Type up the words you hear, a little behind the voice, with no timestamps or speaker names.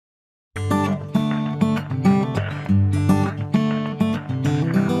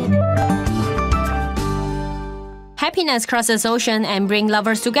Happiness crosses ocean and bring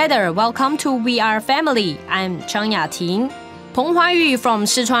lovers together. Welcome to We Are Family. I'm Zhang Yating. Peng Huayu from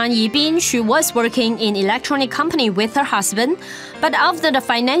Sichuan Yibin, she was working in electronic company with her husband, but after the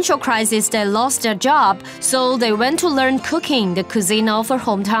financial crisis, they lost their job, so they went to learn cooking. The cuisine of her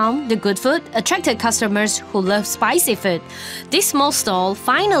hometown, the good food, attracted customers who love spicy food. This small stall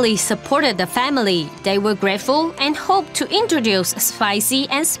finally supported the family. They were grateful and hoped to introduce spicy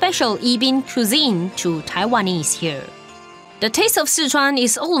and special Yibin cuisine to Taiwanese here. The taste of Sichuan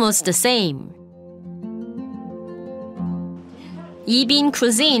is almost the same. Yibin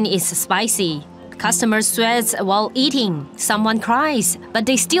cuisine is spicy. Customers sweat while eating. Someone cries, but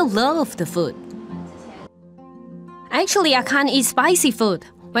they still love the food. Actually, I can't eat spicy food.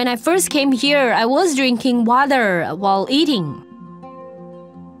 When I first came here, I was drinking water while eating.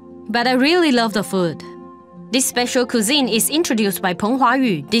 But I really love the food. This special cuisine is introduced by Peng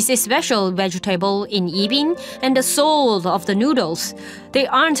Huayu. This is special vegetable in Yibin and the soul of the noodles. There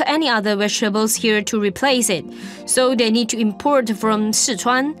aren't any other vegetables here to replace it, so they need to import from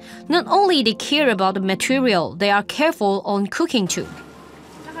Sichuan. Not only they care about the material, they are careful on cooking too.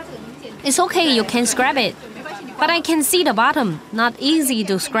 It's okay, you can scrap it. But I can see the bottom, not easy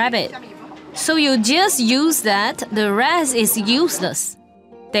to scrap it. So you just use that, the rest is useless.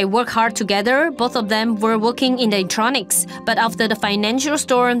 They work hard together. Both of them were working in electronics, but after the financial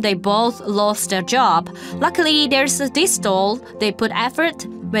storm, they both lost their job. Luckily, there's this stall. They put effort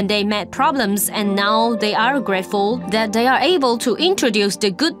when they met problems, and now they are grateful that they are able to introduce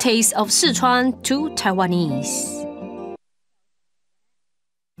the good taste of Sichuan to Taiwanese.